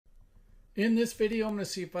In this video, I'm going to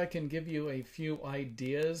see if I can give you a few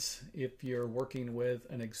ideas if you're working with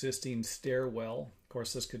an existing stairwell. Of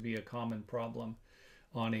course, this could be a common problem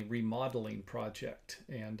on a remodeling project.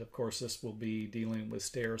 And of course, this will be dealing with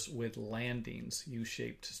stairs with landings,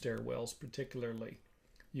 U-shaped stairwells, particularly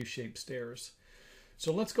U-shaped stairs.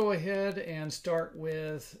 So let's go ahead and start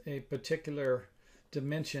with a particular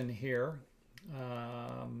dimension here.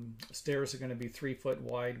 Stairs are going to be 3 foot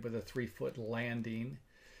wide with a 3 foot landing.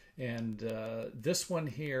 And this one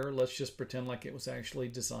here, let's just pretend like it was actually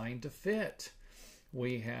designed to fit.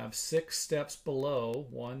 We have 6 steps below,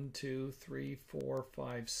 1, 2, 3, 4,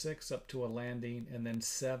 5, 6, up to a landing, and then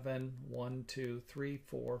 7, 1, 2, 3,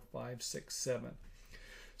 4, 5, 6, 7.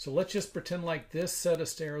 So let's just pretend like this set of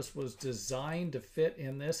stairs was designed to fit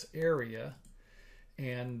in this area,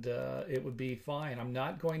 and it would be fine. I'm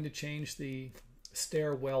not going to change the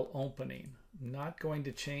stairwell opening. I'm not going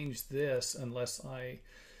to change this unless I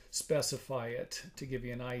specify it to give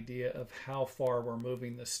you an idea of how far we're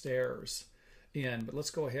moving the stairs in. But let's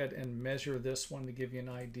go ahead and measure this one to give you an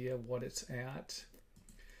idea of what it's at.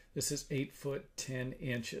 This is 8 foot 10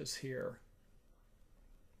 inches here.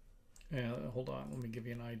 Hold on, let me give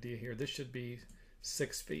you an idea here. This should be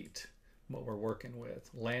 6 feet, what we're working with.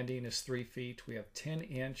 Landing is 3 feet. We have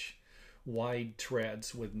 10-inch wide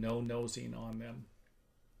treads with no nosing on them.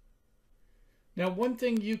 Now, one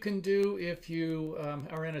thing you can do if you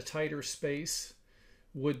are in a tighter space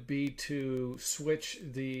would be to switch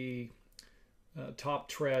the top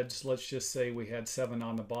treads. Let's just say we had 7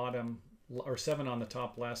 on the bottom, or 7 on the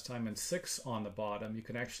top last time and 6 on the bottom. You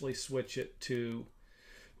can actually switch it to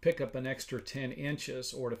pick up an extra 10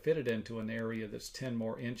 inches or to fit it into an area that's 10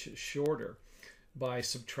 more inches shorter by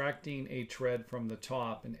subtracting a tread from the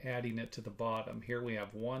top and adding it to the bottom. Here we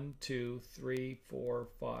have 1, 2, 3, 4,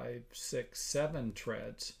 5, 6, 7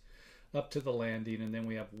 treads up to the landing, and then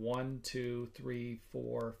we have 1, 2, 3,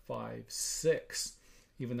 4, 5, 6.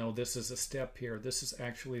 Even though this is a step here, this is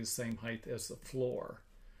actually the same height as the floor.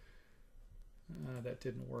 That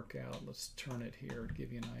didn't work out. Let's turn it here to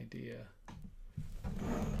give you an idea.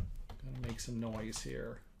 Gonna make some noise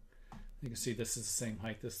here. You can see this is the same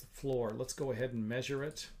height as the floor. Let's go ahead and measure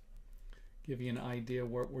it. Give you an idea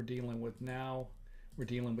what we're dealing with now. We're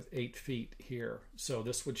dealing with 8 feet here. So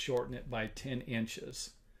this would shorten it by 10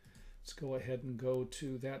 inches. Let's go ahead and go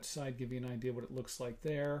to that side, give you an idea what it looks like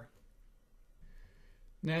there.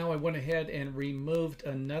 Now I went ahead and removed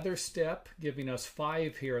another step, giving us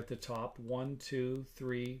 5 here at the top. 1, 2,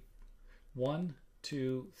 3, 1,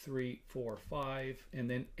 2, 3, 4, 5, and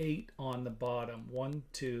then 8 on the bottom. 1,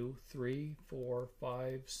 2, 3, 4,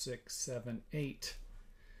 5, 6, 7, 8.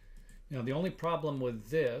 Now the only problem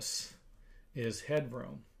with this is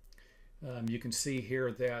headroom. You can see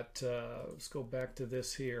here that, let's go back to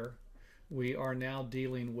this here. We are now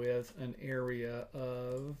dealing with an area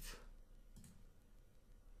of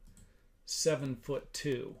 7 foot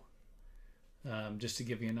 2. Just to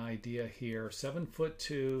give you an idea here, 7 foot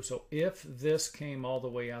 2. So if this came all the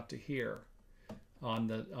way out to here on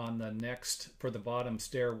the next, for the bottom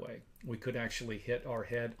stairway, we could actually hit our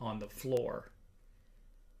head on the floor.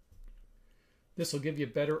 This will give you a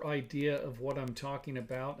better idea of what I'm talking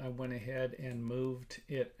about. I went ahead and moved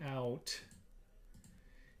it out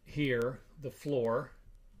here, the floor.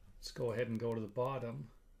 Let's go ahead and go to the bottom.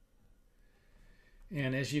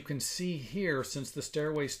 And as you can see here, since the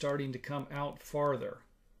stairway is starting to come out farther,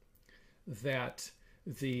 that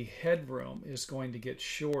the headroom is going to get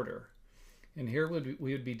shorter. And here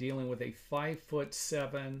we would be dealing with a 5 foot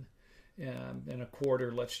 7 and a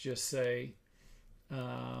quarter, let's just say,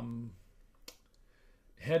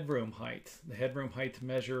 headroom height. The headroom height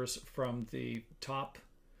measures from the top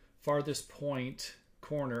farthest point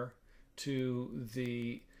corner to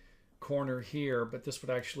the corner here, but this would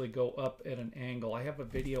actually go up at an angle. I have a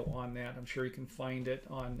video on that. I'm sure you can find it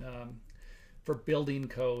on for building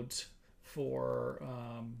codes for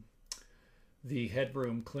the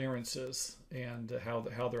headroom clearances and how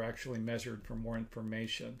they're actually measured for more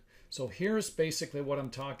information. So here's basically what I'm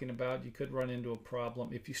talking about. You could run into a problem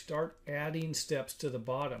if you start adding steps to the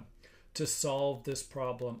bottom to solve this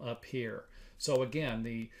problem up here. So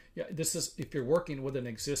again, this is if you're working with an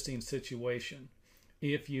existing situation.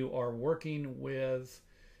 If you are working with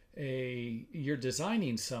you're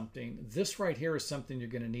designing something, this right here is something you're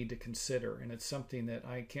going to need to consider. And it's something that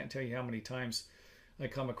I can't tell you how many times I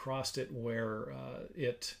come across it where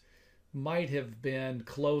it might have been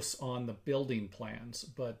close on the building plans,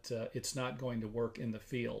 but it's not going to work in the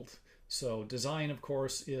field. So design, of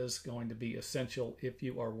course, is going to be essential if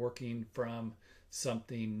you are working from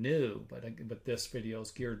something new. But this video is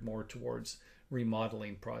geared more towards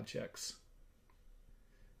remodeling projects.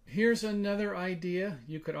 Here's another idea.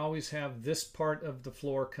 You could always have this part of the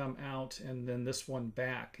floor come out and then this one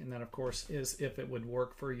back. And that, of course, is if it would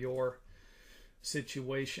work for your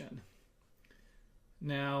situation.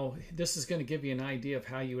 Now, this is going to give you an idea of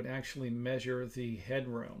how you would actually measure the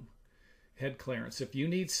headroom, head clearance. If you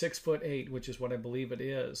need 6'8", which is what I believe it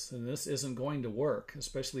is, then this isn't going to work,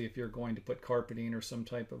 especially if you're going to put carpeting or some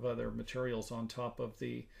type of other materials on top of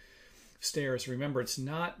the stairs. Remember, it's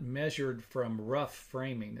not measured from rough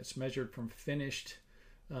framing. It's measured from finished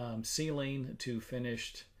ceiling to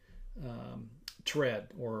finished tread,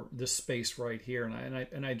 or this space right here.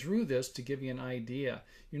 And I drew this to give you an idea.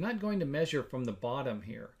 You're not going to measure from the bottom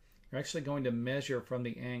here. You're actually going to measure from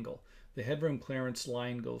the angle. The headroom clearance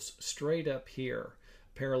line goes straight up here,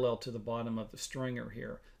 parallel to the bottom of the stringer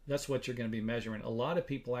here. That's what you're going to be measuring. A lot of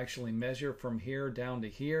people actually measure from here down to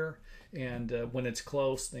here, and when it's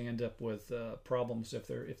close, they end up with problems if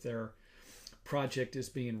their project is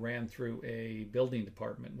being ran through a building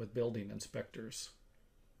department with building inspectors.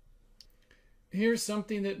 Here's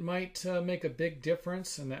something that might make a big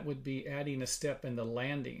difference, and that would be adding a step in the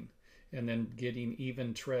landing and then getting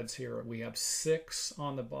even treads here. We have 6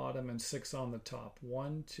 on the bottom and 6 on the top.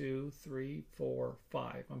 1, 2, 3, 4,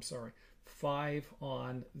 5. I'm sorry. 5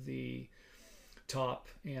 on the top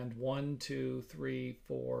and 1, 2, 3,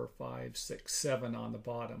 4, 5, 6, 7 on the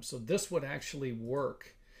bottom. So this would actually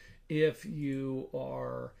work if you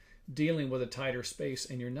are dealing with a tighter space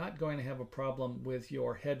and you're not going to have a problem with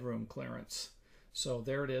your headroom clearance. So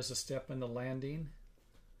there it is, a step in the landing.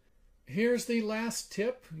 Here's the last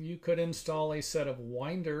tip. You could install a set of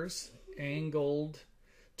winders, angled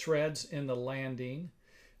treads in the landing.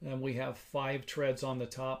 And we have 5 treads on the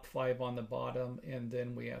top, 5 on the bottom, and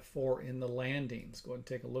then we have 4 in the landing. Let's go ahead and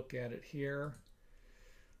take a look at it here.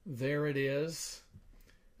 There it is.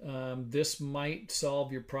 This might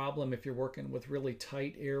solve your problem if you're working with really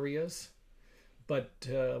tight areas. But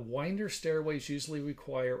winder stairways usually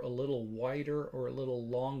require a little wider or a little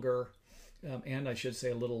longer, and I should say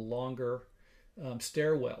a little longer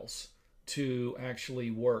stairwells to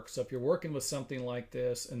actually work. So if you're working with something like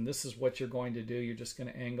this, and this is what you're going to do, you're just going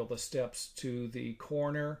to angle the steps to the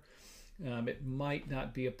corner. It might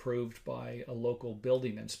not be approved by a local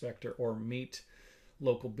building inspector or meet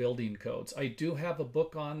local building codes. I do have a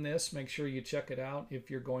book on this. Make sure you check it out if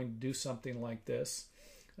you're going to do something like this.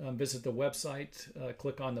 Visit the website,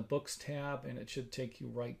 click on the books tab, and it should take you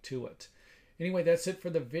right to it. Anyway, that's it for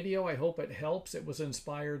the video. I hope it helps. It was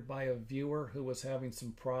inspired by a viewer who was having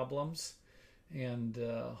some problems, and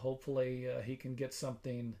hopefully he can get some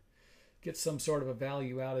sort of a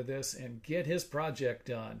value out of this and get his project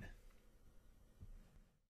done.